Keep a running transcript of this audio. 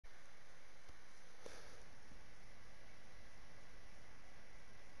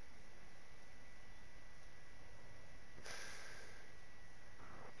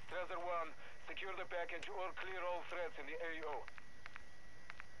or clear all threats in the AO.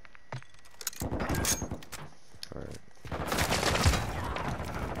 Alright.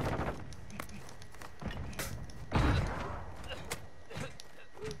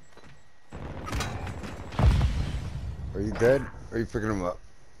 Are you dead? Or are you picking him up?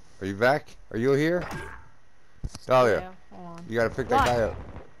 Are you back? Are you here? Dahlia, Yeah, hold on. you gotta pick that guy up.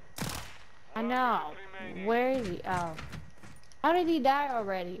 I know. Where is he? Oh. How did he die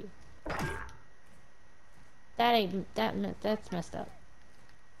already? That's messed up.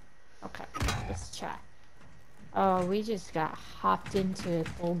 Okay, let's try. Oh, we just got hopped into a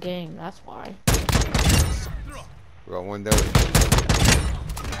full game, that's why. We got one down.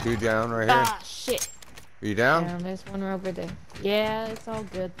 Two down right here. Ah, shit. Are you down? Damn, there's one over there. Yeah, it's all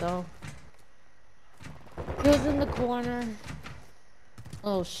good though. He was in the corner.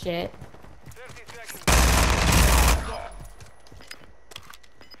 Oh shit. 30 seconds.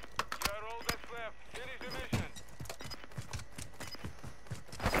 You're all that's left. Finish the mission.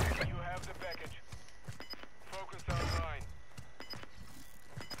 You have the package. Focus online.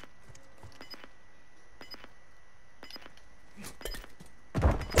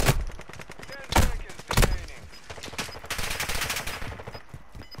 10 seconds remaining.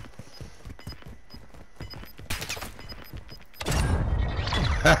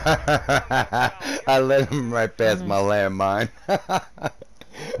 I let him right past my landmine.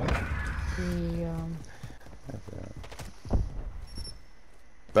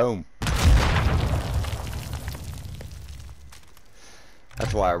 Boom.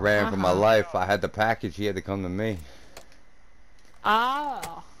 That's why I ran for my life. I had the package. He had to come to me.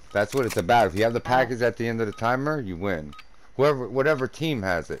 Oh. That's what it's about. If you have the package at the end of the timer, you win. Whatever team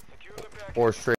has it, or straight.